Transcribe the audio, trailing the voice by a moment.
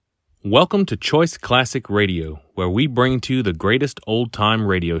Welcome to Choice Classic Radio, where we bring to you the greatest old-time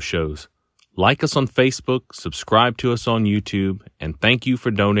radio shows. Like us on Facebook, subscribe to us on YouTube, and thank you for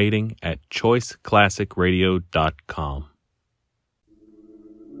donating at choiceclassicradio.com.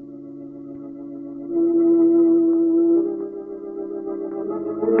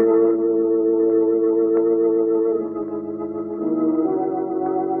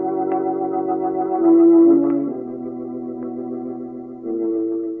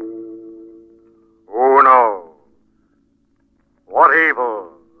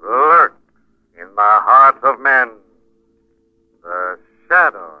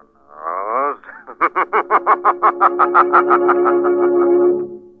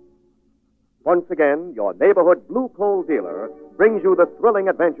 Once again, your neighborhood blue coal dealer brings you the thrilling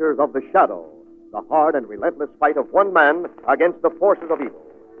adventures of the Shadow, the hard and relentless fight of one man against the forces of evil.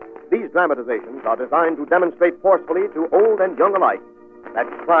 These dramatizations are designed to demonstrate forcefully to old and young alike that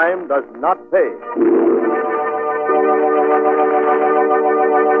crime does not pay.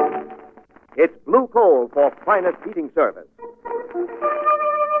 It's blue coal for finest heating service.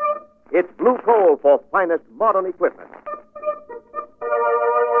 It's blue coal for finest modern equipment.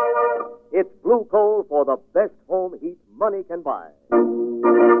 It's blue coal for the best home heat money can buy.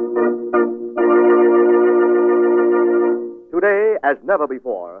 Today, as never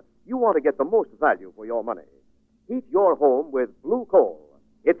before, you want to get the most value for your money. Heat your home with blue coal.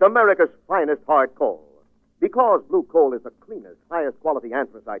 It's America's finest hard coal. Because blue coal is the cleanest, highest quality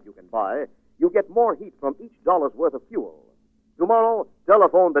anthracite you can buy, you get more heat from each dollar's worth of fuel. Tomorrow,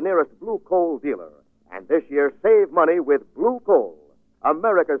 telephone the nearest blue coal dealer. And this year, save money with blue coal,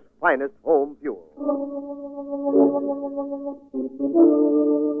 America's finest home fuel.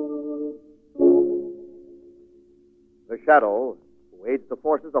 The Shadow, who aids the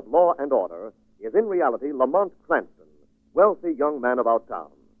forces of law and order, is in reality Lamont Cranston, wealthy young man about town.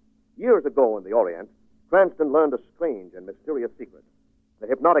 Years ago in the Orient, Cranston learned a strange and mysterious secret, the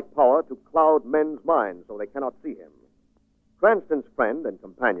hypnotic power to cloud men's minds so they cannot see him. Cranston's friend and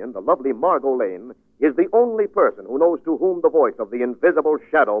companion, the lovely Margot Lane, is the only person who knows to whom the voice of the invisible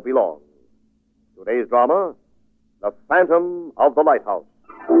Shadow belongs. Today's drama, The Phantom of the Lighthouse.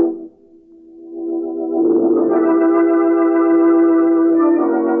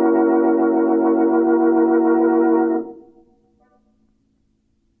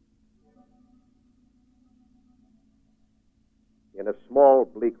 In a small,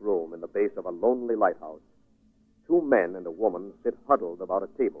 bleak room in the base of a lonely lighthouse, two men and a woman sit huddled about a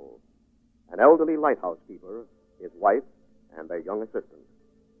table. An elderly lighthouse keeper, his wife, and their young assistant.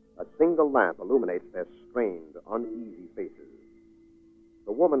 A single lamp illuminates their strained, uneasy faces.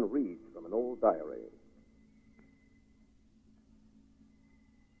 The woman reads from an old diary.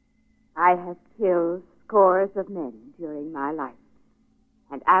 I have killed scores of men during my life,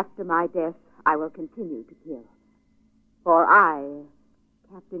 and after my death I will continue to kill. For I,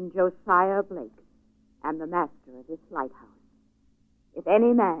 Captain Josiah Blake, am the master of this lighthouse. If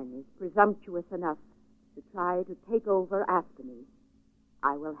any man is presumptuous enough to try to take over after me,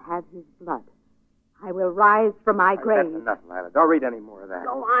 I will have his blood. I will rise from my grave. That's enough, Lila. Don't read any more of that.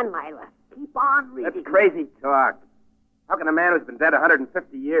 Go on, Lila. Keep on reading. That's crazy talk. How can a man who's been dead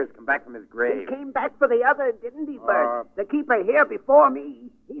 150 years come back from his grave? He came back for the other, didn't he, Bert? The keeper here before me.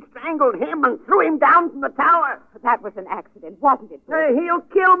 He strangled him and threw him down from the tower. That was an accident, wasn't it, Bert? He'll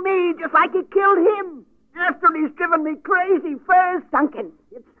kill me just like he killed him. After he's driven me crazy first. Duncan.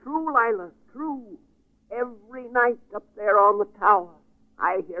 It's true, Lila, true. Every night up there on the tower,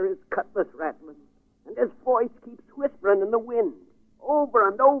 I hear his cutlass rattling, and his voice keeps whispering in the wind, over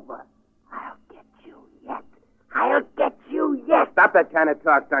and over. I'll get you yet. I'll get you yet. Stop that kind of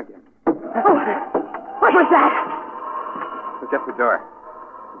talk, Duncan. Oh, what was that? Look at the door.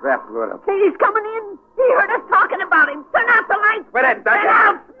 The draft blew it up. Hey, he's coming in. He heard us talking about him. Turn out the lights. Quit it, Duncan. Get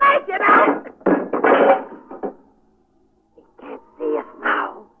out. Smash it out. He can't see us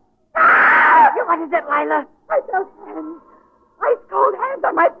now. Ah! What is it, Lila? I felt hands. Ice cold hands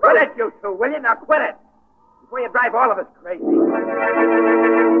on my foot. Quit it, you two, will you? Now quit it. Before you drive all of us crazy.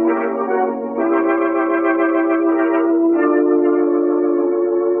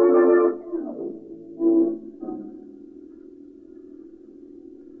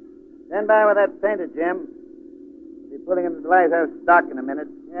 Stand by with that painter, Jim. We'll be putting him in the lighthouse stock in a minute.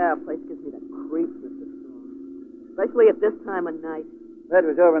 Yeah, place gives me the creeps, Mr. Storm. Especially at this time of night. Fred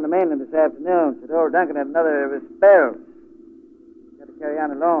was over in the mainland this afternoon. Said old Duncan had another of his spells. Got to carry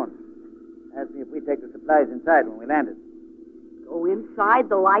on alone. Asked me if we'd take the supplies inside when we landed. Go inside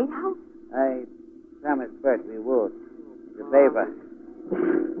the lighthouse? I promised Bert we would. It's a favor.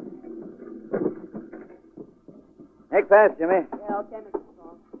 Make fast, Jimmy. Yeah, okay, Mr.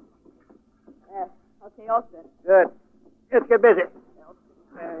 Storm. Okay, all set. Good. Let's get busy.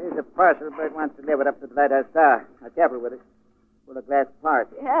 Here's a parcel Bert wants delivered up to the Lighthouse Tower. A capper with it. Full of glass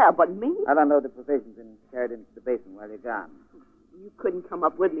parts. Yeah, but me? I'll unload the provisions and carry it into the basement while you're gone. You couldn't come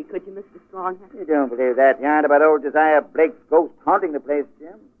up with me, could you, Mr. Strong? You don't believe that yarn about old Josiah Blake's ghost haunting the place,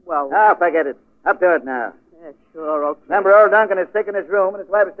 Jim? Well... Ah, forget it. Up to it now. Yeah, sure, okay. Remember, old Duncan is sick in his room, and his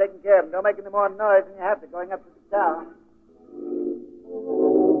wife is taking care of him. Don't make any more noise than you have to going up to the tower.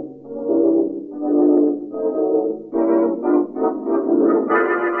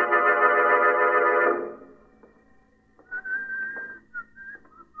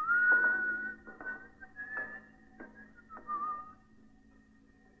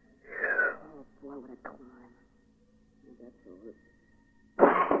 Oh, boy, what a climb. That's all it...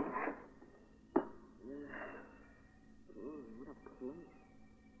 What a place.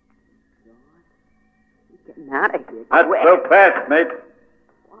 God. He's getting out of here. Not quick. so fast, mate.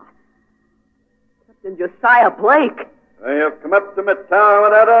 What? Captain Josiah Blake. You've come up to my town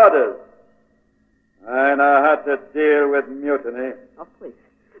without orders. I know how to deal with mutiny. Oh, please.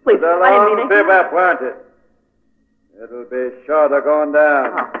 Please, It's a I didn't long mean trip it. up, won't it? It'll be shorter going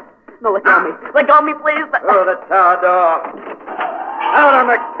down. Oh. No, let go of me. Let go of me, please. Through the tower door. Out on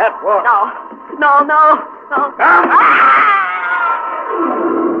the catwalk. No. Come.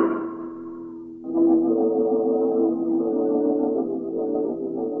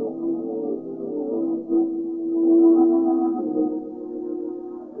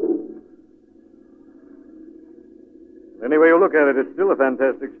 Any way you look at it, it's still a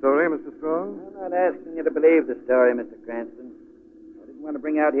fantastic story, Mr. Strong. I'm not asking you to believe the story, Mr. Cranston. I didn't want to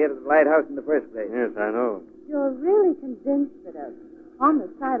bring you out here to the lighthouse in the first place. Yes, I know. You're really convinced that a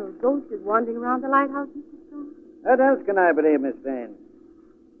homicidal ghost is wandering around the lighthouse, Mr. Strong? What else can I believe, Miss Vane?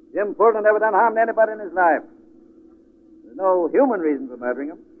 Jim Fulton never done harm to anybody in his life. There's no human reason for murdering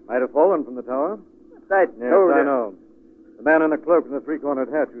him. Might have fallen from the tower. I Yes, told I you. know. The man in the cloak and the three-cornered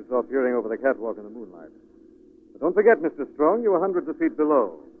hat you saw peering over the catwalk in the moonlight. But don't forget, Mr. Strong, you were hundreds of feet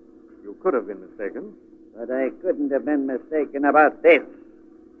below. You could have been mistaken. But I couldn't have been mistaken about this.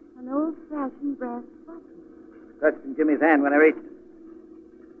 An old-fashioned brass button. Clutched in Jimmy's hand when I reached it.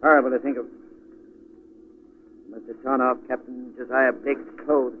 Horrible to think of. Must have torn off Captain Josiah Blake's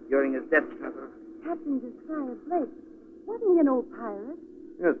clothes during his death struggle. Captain Josiah Blake. Wasn't he an old pirate?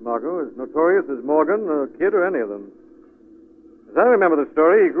 Yes, Margot, as notorious as Morgan, or Kidd, or any of them. As I remember the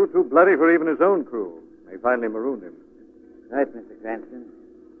story, he grew too bloody for even his own crew. They finally marooned him. Right, Mr. Cranston.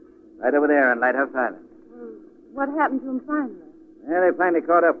 Right over there on Lighthouse Island. Well, what happened to him finally? Well, they finally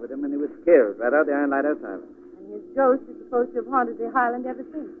caught up with him, and he was killed right out there on Lighthouse Island. And his ghost is supposed to have haunted the island ever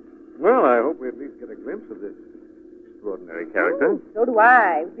since. Well, I hope we at least get a glimpse of this extraordinary character. So do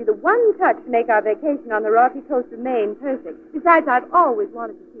I. It would be the one touch to make our vacation on the rocky coast of Maine perfect. Besides, I've always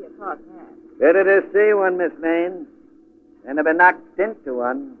wanted to see a park man. Better to see one, Miss Lane, than to be knocked into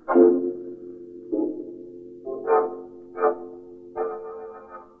one.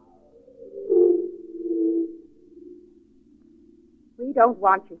 We don't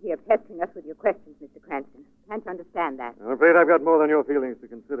want you here pestering us with your questions, Mr. Cranston. Can't you understand that? I'm afraid I've got more than your feelings to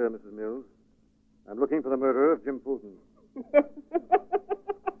consider, Mrs. Mills. I'm looking for the murderer of Jim Fulton. That's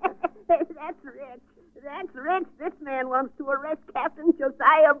rich. That's rich. This man wants to arrest Captain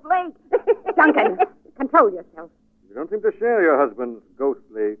Josiah Blake. Duncan, control yourself. You don't seem to share your husband's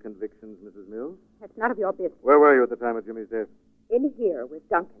ghostly convictions, Mrs. Mills. That's none of your business. Where were you at the time of Jimmy's death? In here with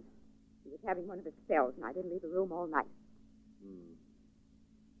Duncan. He was having one of his spells, and I didn't leave the room all night.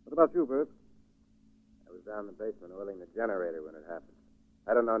 What about you, Bert? I was down in the basement oiling the generator when it happened.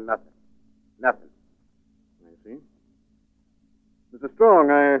 I don't know nothing. Nothing. I see. Mr.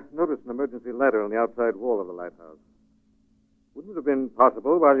 Strong, I noticed an emergency ladder on the outside wall of the lighthouse. Wouldn't it have been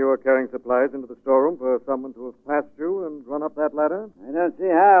possible while you were carrying supplies into the storeroom for someone to have passed you and run up that ladder? I don't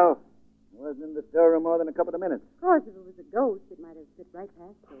see how. I wasn't in the storeroom more than a couple of minutes. Of course, if it was a ghost, it might have slipped right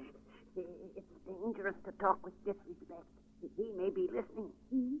past you. It's dangerous to talk with disrespect. He may be listening.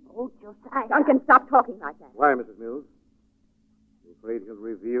 Oh, Josiah. Duncan, stop talking like that. Why, Mrs. Mills? You afraid he'll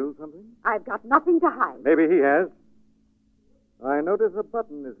reveal something? I've got nothing to hide. Maybe he has. I notice a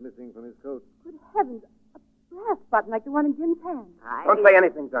button is missing from his coat. Good heavens, a brass button like the one in Jim's hand. Don't say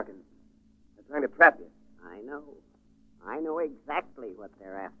anything, Duncan. They're trying to trap you. I know. I know exactly what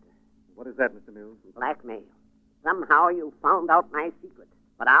they're after. What is that, Mr. Mills? Blackmail. Somehow you found out my secret,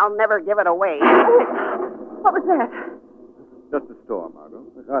 but I'll never give it away. What was that? Just a storm, Margot.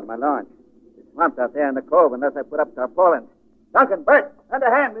 Oh, God, my launch. It's swamped out there in the cove unless I put up tarpaulins. Duncan, Bert, lend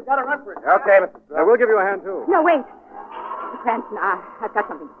a hand. We've got to run for it. Okay, Mr. I Strong. will give you a hand, too. No, wait. Mr. Cranston, I've got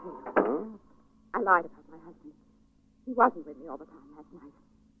something to tell you. Huh? I lied about my husband. He wasn't with me all the time last night.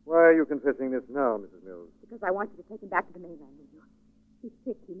 Why are you confessing this now, Mrs. Mills? Because I want you to take him back to the mainland with you. He's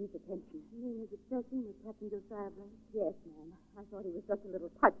sick. He needs attention. You mean his obsession with Captain Josiah Blake? Yes, ma'am. I thought he was just a little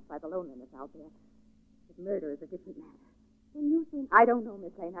touched by the loneliness out there. His murder is a different matter. Then you think... I don't know,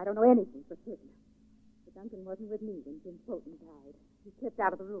 Miss Lane. I don't know anything for certain. But Duncan wasn't with me when Jim Fulton died. He slipped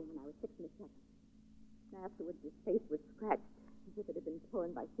out of the room when I was 6 minutes second. And afterwards, his face was scratched as if it had been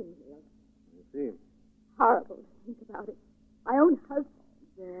torn by fingernails. I see. Horrible to think about it. My own husband.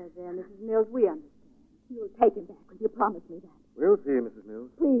 There, Mrs. Mills, we understand. You'll take him back. Will you promise me that? We'll see, Mrs. Mills.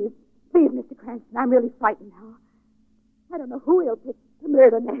 Please, Mr. Cranston. I'm really frightened now. I don't know who he'll pick to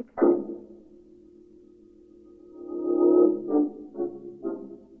murder next.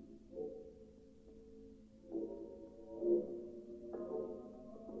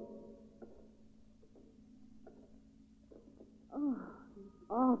 Oh, these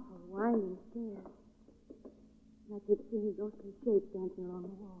awful winding stairs. I keep seeing ghostly shapes dancing along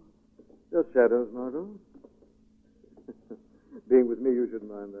the walls. Just shadows, Margot. Being with me, you shouldn't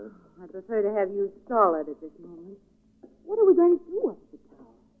mind that. I prefer to have you stall it at this moment. What are we going to do up at the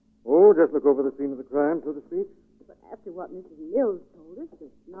tower? Oh, just look over the scene of the crime, so to speak. But after what Mrs. Mills told us,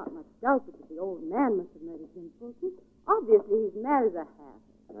 there's not much doubt that the old man must have murdered Jim Fulton. Obviously, he's mad as a half.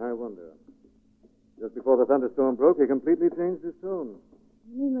 I wonder. Just before the thunderstorm broke, he completely changed his tone.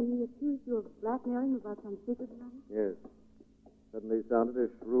 You mean when he accused you of blackmailing about some secret matter? Yes. Suddenly he sounded as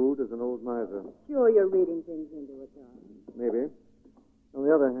shrewd as an old miser. Sure you're reading things into it, darling. Maybe. On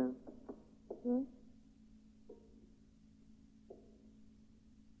the other hand, Yes?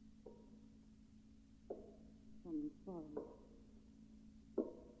 Someone's falling.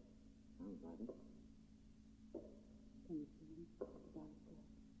 sounds like it. Can you see him? Downstairs.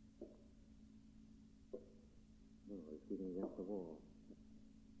 No, he's beating against the wall.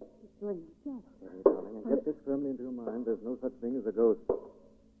 He's throwing a shadow. Steady, darling, and get this firmly into your mind. There's no such thing as a ghost.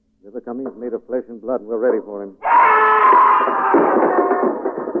 The other coming is made of flesh and blood, and we're ready for him.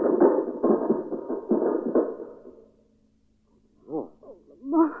 Oh.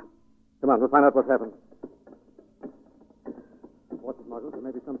 Lamont. Come on, we'll find out what's happened. Watch it, Margaret. There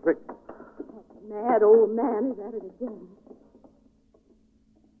may be some trick. That mad old man is at it again.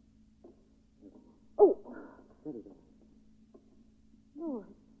 Oh, Steady, darling. Lord.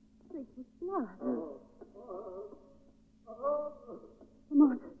 Streaked with blood.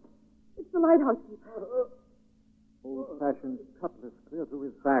 Lamont. It's the lighthouse keeper. Old-fashioned cutlass clear through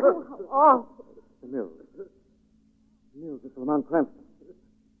his back. Oh, how awful. The Mills. Mills, it's Lamont Cranston.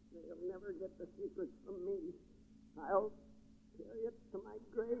 They'll never get the secret from me. I'll carry it to my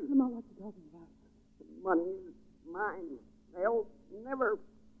grave. Lamont, what's he talking about? The money is mine. They'll never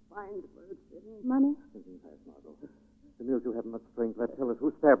find where it's hidden. Money? Thinking fast, Margot. The Mills, you haven't much strength left. Tell us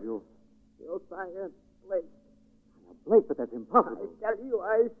who stabbed you. Josiah Blake. Now, Blake, but that's I impossible. tell you,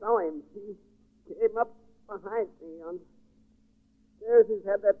 I saw him. He came up behind me on stairs. He's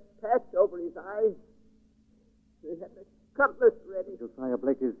had that patch over his eye. He had the cutlass ready. Josiah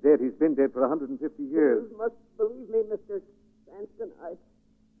Blake is dead. He's been dead for 150 years. You must believe me, Mr. Cranston. I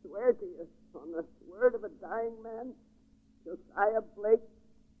swear to you, on the word of a dying man, Josiah Blake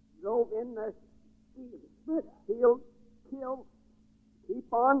drove in the steel. But he'll kill.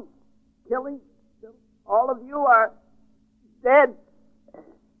 Keep on killing till all of you are dead.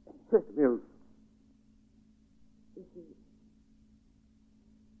 Mr. Mills. Yes,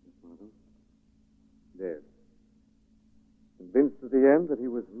 Margot. Dead. Convinced to the end that he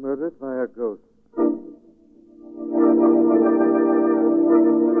was murdered by a ghost.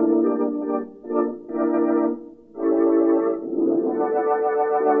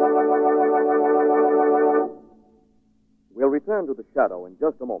 We'll return to the shadow in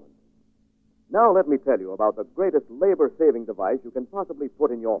just a moment. Now let me tell you about the greatest labor-saving device you can possibly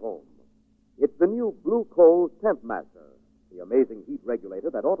put in your home. It's the new Blue Coal Temp Master, the amazing heat regulator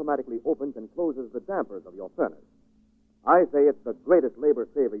that automatically opens and closes the dampers of your furnace. I say it's the greatest labor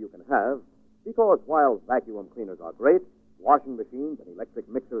saver you can have because while vacuum cleaners are great, washing machines and electric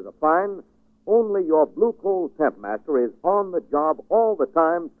mixers are fine, only your Blue Coal Temp Master is on the job all the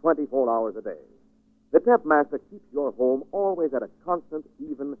time, 24 hours a day. The Temp Master keeps your home always at a constant,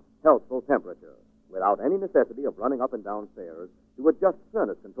 even, healthful temperature without any necessity of running up and down stairs to adjust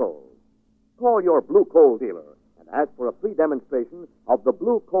furnace controls. Call your Blue Coal dealer and ask for a free demonstration of the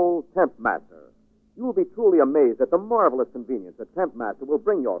Blue Coal Temp Master. You will be truly amazed at the marvelous convenience a Temp Master will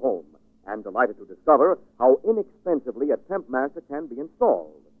bring your home and delighted to discover how inexpensively a Temp Master can be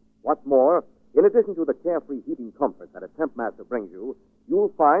installed. What's more, in addition to the carefree heating comfort that a Temp Master brings you,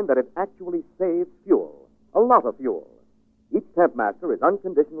 you'll find that it actually saves fuel, a lot of fuel. Each Temp Master is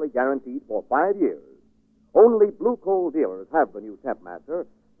unconditionally guaranteed for 5 years. Only Blue Coal dealers have the new Temp Master,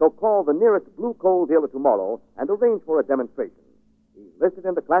 the nearest blue coal dealer tomorrow and arrange for a demonstration. He's listed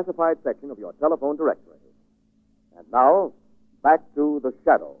in the classified section of your telephone directory. And now, back to The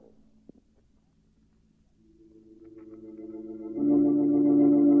Shadow.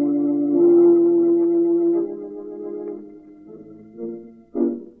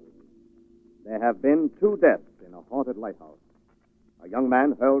 There have been 2 deaths in a haunted lighthouse. A young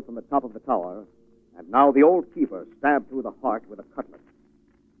man hurled from the top of the tower, and now the old keeper stabbed through the heart with a cutlass.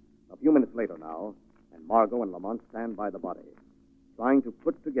 A few minutes later now, and Margot and Lamont stand by the body, trying to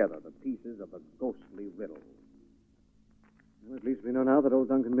put together the pieces of the ghostly riddle. Well, at least we know now that old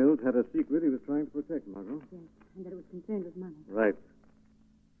Duncan Mills had a secret he was trying to protect, Margot. Yes, and that it was concerned with money. Right.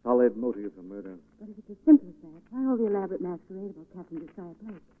 Solid motive for murder. But if it's as simple as that, why all the elaborate masquerade about Captain Josiah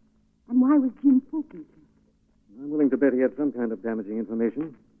Blake? And why was Jim Fulton killed? I'm willing to bet he had some kind of damaging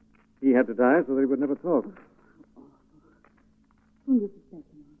information. He had to die so that he would never talk. Oh, who do you suspect,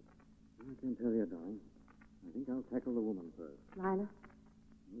 Lamont? I can't tell you, darling. I think I'll tackle the woman first. Lila?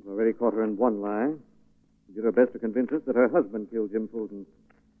 We've already caught her in one lie. She did her best to convince us that her husband killed Jim Fulton.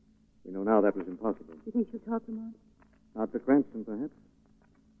 We know now that was impossible. You think she'll talk, Lamont? Not to Cranston, perhaps.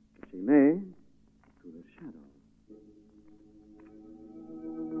 But she may to the Shadow.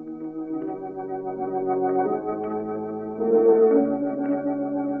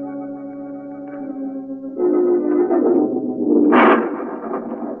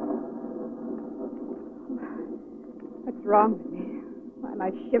 What's wrong with me? Why am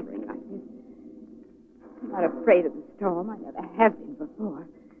I shivering like this? I'm not afraid of the storm. I never have been before.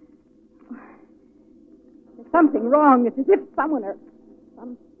 There's something wrong. It's as if someone or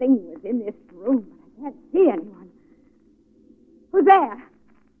something was in this room, but I can't see anyone. Who's there?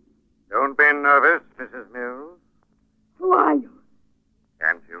 Don't be nervous, Mrs. Mills. Who are you?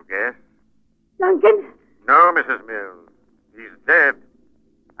 Can't you guess? Duncan? No, Mrs. Mills. He's dead.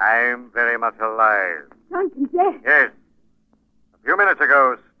 I'm very much alive. Duncan dead? Yes. A few minutes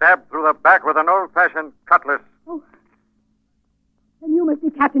ago, stabbed through the back with an old-fashioned cutlass. Oh. Then you must be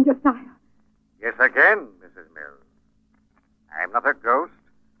Captain Josiah. Yes, again, Mrs. Mills. I'm not a ghost.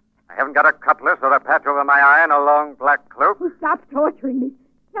 I haven't got a cutlass or a patch over my eye and a long black cloak. Oh, stop torturing me.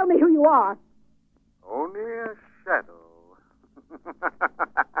 Tell me who you are. Only a shadow.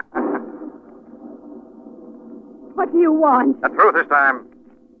 What do you want? The truth this time.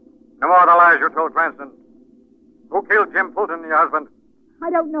 No more of the lies you told Cranston. Who killed Jim Fulton, your husband? I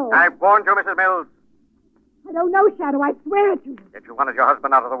don't know. I warned you, Mrs. Mills. I don't know, Shadow. I swear it to you. Yet you wanted your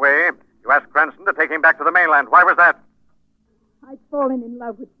husband out of the way. You asked Cranston to take him back to the mainland. Why was that? I'd fallen in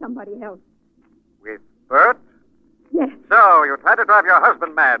love with somebody else. With Bert? Yes. So you tried to drive your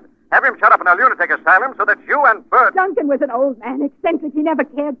husband mad. Have him shut up in a lunatic asylum so that you and Bert... Duncan was an old man, eccentric. He never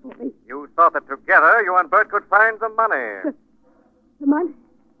cared for me. You thought that together you and Bert could find the money. The money?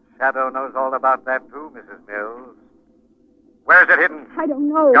 Shadow knows all about that, too, Mrs. Mills. Where's it hidden? I don't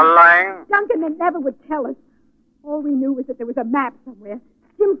know. You're lying? Duncan never would tell us. All we knew was that there was a map somewhere.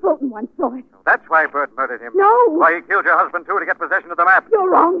 Jim Fulton once saw it. So that's why Bert murdered him. No. Why he killed your husband, too, to get possession of the map. You're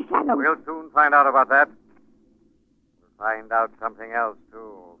wrong, Shadow. We'll soon find out about that. We'll find out something else,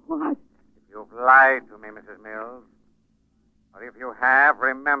 too. What? If you've lied to me, Mrs. Mills, or if you have,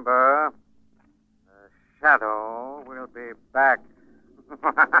 remember, the Shadow will be back.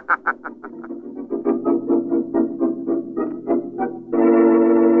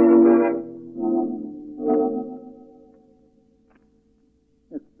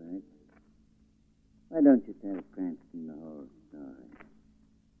 Look, Bert. Why don't you tell Cranston the whole story?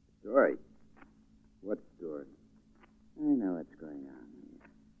 Story? What story? I know what's going on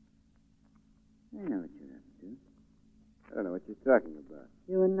here. I know what you're up to. I don't know what you're talking about.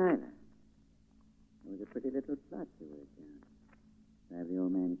 You and Lila. It was a pretty little plot you worked out. Drive the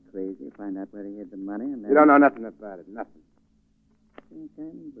old man crazy, find out where he hid the money, and then... You don't know nothing about it, nothing. Think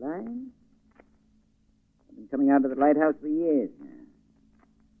I'm blind? I've been coming out to the lighthouse for years now.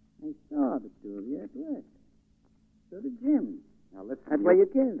 I saw the two of you at work. So did Jim. Now listen. That's why you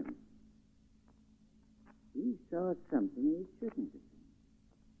killed him. He saw something he shouldn't have seen.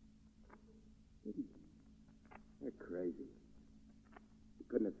 Didn't he? You're crazy. You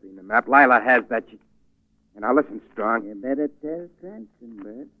couldn't have seen the map. Lila has that. And now listen, Strong. You better tell Cranston,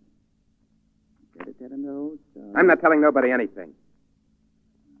 Bert. You better tell him the whole story. I'm not telling nobody anything.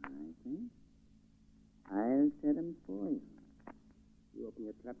 I think I'll tell him for you. You open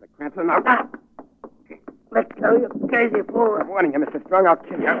your trap to Cranston, I'll... Let go, you crazy fool. I'm warning you, Mr. Strong. I'll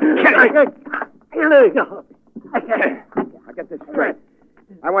kill you. I'll get this straight.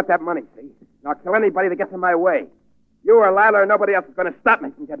 I want that money, see? And I'll kill anybody that gets in my way. You or Lila or nobody else is going to stop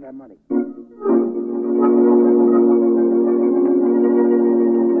me from getting that money.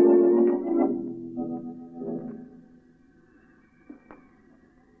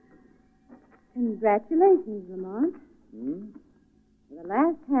 Congratulations, Lamont. For the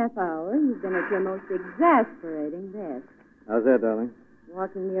last half hour, you've been at your most exasperating best. How's that, darling?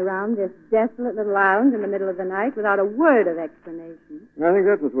 Walking me around this desolate little island in the middle of the night without a word of explanation. I think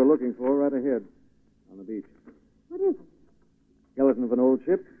that's what we're looking for right ahead on the beach. What is it? Skeleton of an old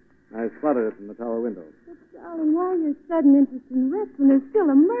ship. I spotted it from the tower window. But, darling, why your sudden interest in wrecks when there's still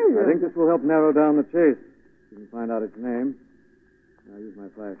a murder? I think this will help narrow down the chase. You can find out its name. I'll use my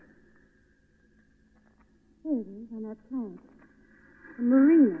flash. There it is on that plank. The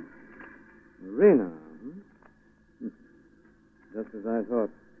marina. Marina, Just as I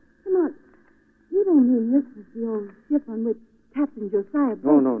thought. Come on. You don't mean this was the old ship on which Captain Josiah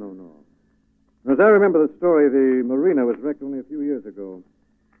Blake... No. As I remember the story, the marina was wrecked only a few years ago.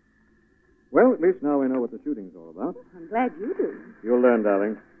 Well, at least now we know what the shooting's all about. I'm glad you do. You'll learn,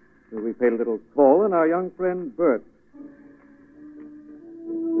 darling. So we paid a little call on our young friend, Bert.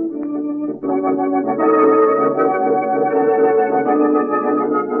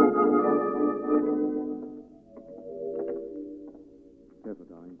 Careful,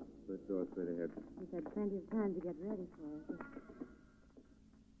 darling. First door straight ahead. We've had plenty of time to get ready for it.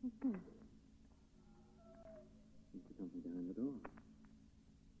 What's that? There's something behind the door.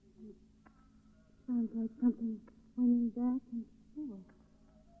 Sounds like something swinging back and forth.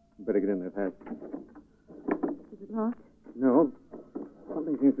 You better get in there fast. Is it locked? No.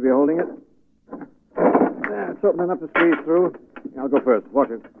 Something seems to be holding it. There, it's opening up to squeeze through. I'll go first. Watch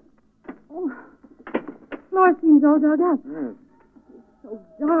it. Oh, floor seems all dug up. Yes. It's so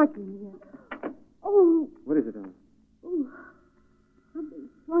dark in here. Oh. What is it, darling? Oh, something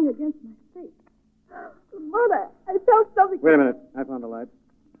swung against my face. Mother, I felt something. Wait a minute. I found the light.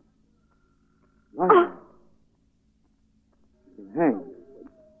 Light. She's been hanged.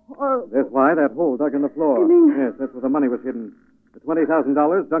 Horrible. There's why that hole dug in the floor. You mean- Yes, that's where the money was hidden. The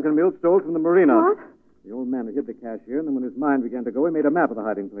 $20,000 Duncan Mills stole from the marina. What? The old man had hid the cash here, and then when his mind began to go, he made a map of the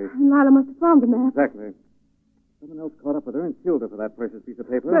hiding place. And Lila must have found the map. Exactly. Someone else caught up with her and killed her for that precious piece of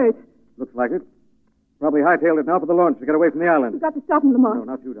paper. Bert. Looks like it. Probably hightailed it now for the launch to get away from the island. You've got to stop him, Lamont. No,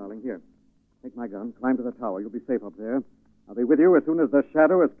 not you, darling. Here. Take my gun. Climb to the tower. You'll be safe up there. I'll be with you as soon as the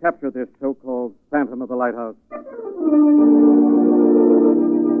Shadow has captured this so-called Phantom of the Lighthouse.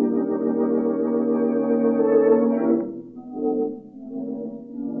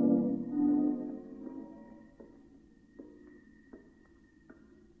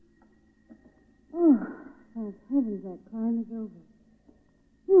 Oh, thank heavens that climb is over.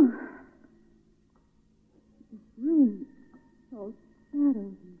 Whew. This room, all shadows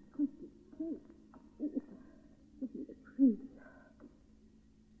and twisted shapes. Give me the creeps.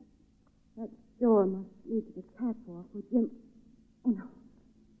 That door must lead to the catwalk where Jim... Oh, no.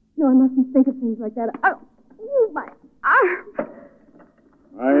 No, I mustn't think of things like that. Oh, my arm.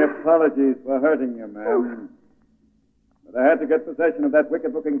 My apologies for hurting you, ma'am. But I had to get possession of that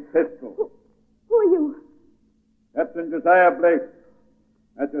wicked-looking pistol. Who are you? Captain Josiah Blake,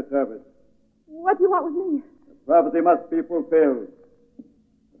 at your service. What do you want with me? The prophecy must be fulfilled.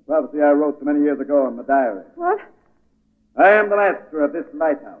 The prophecy I wrote so many years ago in my diary. What? I am the master of this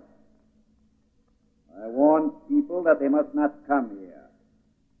lighthouse. I warned people that they must not come here.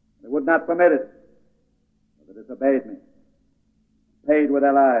 They would not permit it. But they disobeyed me. Paid with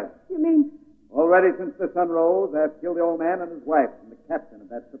their lives. You mean... Already since the sun rose, I have killed the old man and his wife and the captain of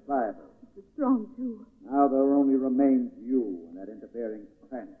that supply boat. Mr. Strong, too. Now there only remains you and that interfering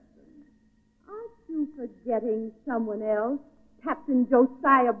Cranston. Aren't you forgetting someone else? Captain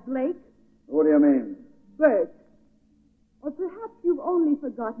Josiah Blake? Who do you mean? Bert. Or perhaps you've only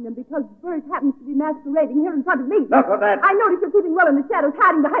forgotten him because Bert happens to be masquerading here in front of me. Enough of that. I notice you're keeping well in the shadows,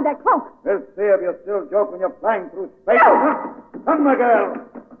 hiding behind that cloak. We'll see if you still joke when you're flying through space. No! Come, my girl.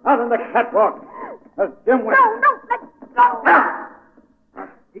 Out on the catwalk. As Jim went. No, let go.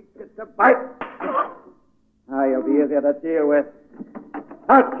 He gets a bite. Now you'll be easier to deal with.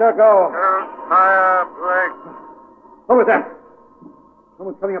 Out you go. Josiah Blake. What was that?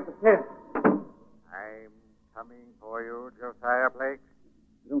 Someone's coming up the stairs. I'm coming for you, Josiah Blake.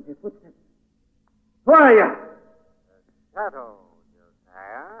 You don't hear footsteps. Who are you? The Shadow,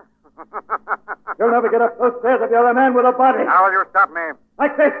 Josiah. You'll never get up those stairs if you're a man with a body. How will you stop me?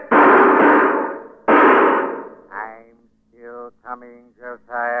 Like this. I'm still coming,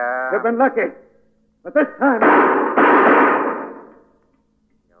 Josiah. You've been lucky. But this time...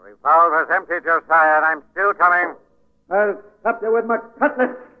 Your revolver's empty, Josiah, and I'm still coming. I'll stop you with my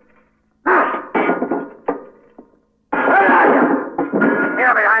cutlass.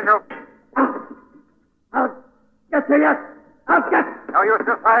 Here, behind you. I'll get to you. I'll get... No use,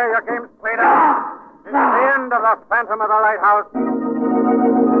 Josiah. Your game's played out. It's the end of the Phantom of the Lighthouse.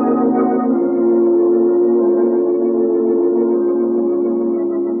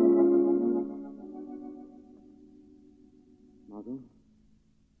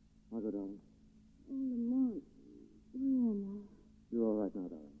 Margot, darling. Oh, Lamont. Where am I? You're all right now,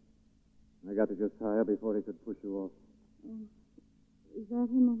 darling. I got to Josiah before he could push you off. Oh, is that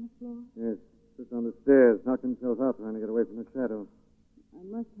him on the floor? Yes, just on the stairs, knocked himself out trying to get away from the shadow. I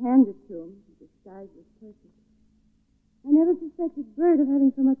must hand it to him. The disguise was perfect. I never suspected Bert of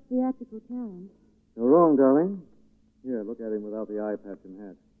having so much theatrical talent. You're wrong, darling. Here, look at him without the eye patch and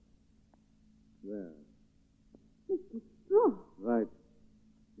hat. There. Mr. Straw. Right.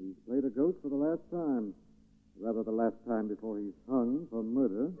 He's played a ghost for the last time. Rather, the last time before he's hung for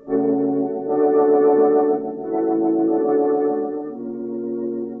murder.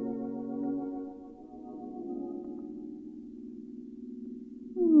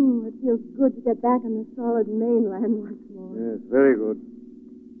 Oh, it feels good to get back on the solid mainland once more. Yes, very good.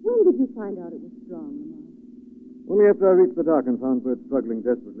 When did you find out it was strong, Lamont? Only after I reached the dock and found Bert struggling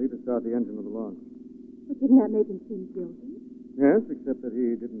desperately to start the engine of the launch. But didn't that make him seem guilty? Yes, except that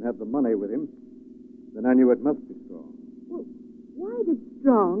he didn't have the money with him. Then I knew it must be Strong. Well, why did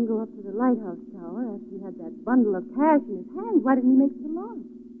Strong go up to the lighthouse tower after he had that bundle of cash in his hands? Why didn't he make it to the launch?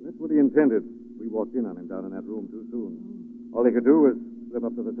 That's what he intended. We walked in on him down in that room too soon. All he could do was slip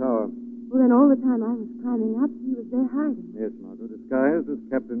up to the tower. Well, then all the time I was climbing up, he was there hiding. Yes, Margot, disguised as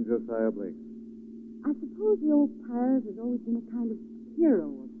Captain Josiah Blake. I suppose the old pirate has always been a kind of hero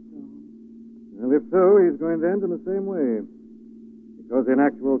of Strong. Well, if so, he's going to end in the same way. Because in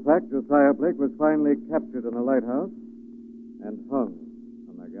actual fact, Josiah Blake was finally captured in a lighthouse and hung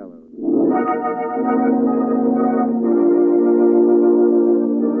on the gallows.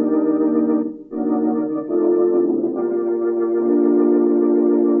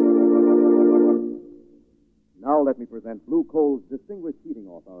 Now let me present Blue Coal's distinguished heating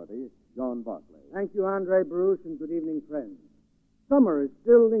authority, John Barclay. Thank you, Andre Bruce, and good evening, friends. Summer is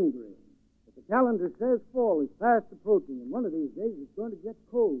still lingering, but the calendar says fall is fast approaching, and one of these days it's going to get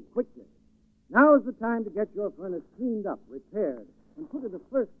cold quickly. Now is the time to get your furnace cleaned up, repaired, and put in a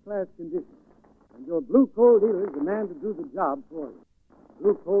first-class condition. And your Blue Coal dealer is the man to do the job for you.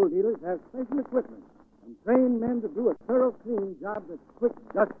 Blue Coal dealers have special equipment and trained men to do a thorough cleaning job that's quick,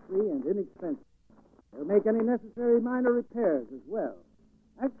 dust-free, and inexpensive. They'll make any necessary minor repairs as well.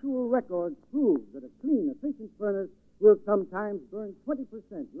 Actual records prove that a clean, efficient furnace will sometimes burn 20%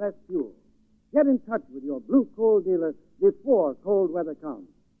 less fuel. Get in touch with your Blue Coal dealer before cold weather comes.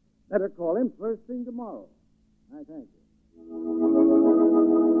 Better call him first thing tomorrow. I thank you.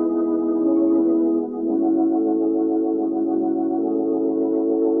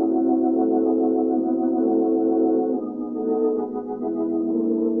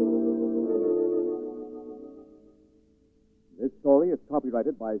 This story is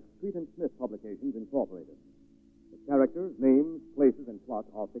copyrighted by Street and Smith Publications, Incorporated. The characters, names, places, and plot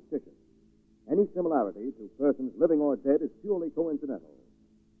are fictitious. Any similarity to persons living or dead is purely coincidental.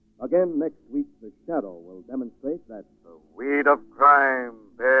 Again, next week, The Shadow will demonstrate that the weed of crime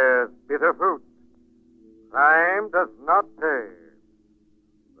bears bitter fruit. Crime does not pay.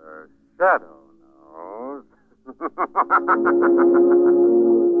 The shadow knows.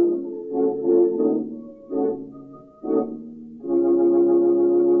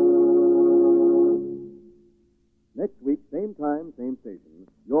 Next week, same time, same station,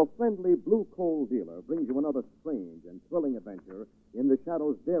 your friendly Blue Coal dealer brings you another strange and thrilling adventure in The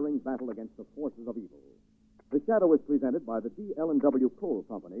Shadow's daring battle against the forces of evil. The Shadow is presented by the D.L.&W. Coal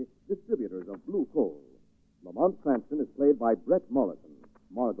Company, distributors of Blue Coal. Lamont Cranston is played by Brett Morrison.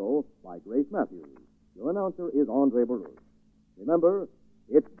 Margot by Grace Matthews. Your announcer is Andre Baruch. Remember,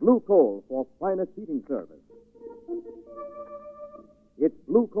 it's Blue Coal for finest heating service. It's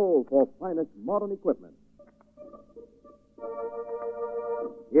Blue Coal for finest modern equipment.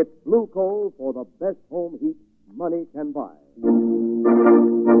 It's Blue Coal for the best home heat money can buy.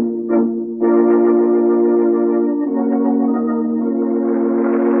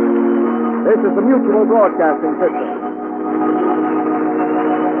 This is the Mutual Broadcasting System.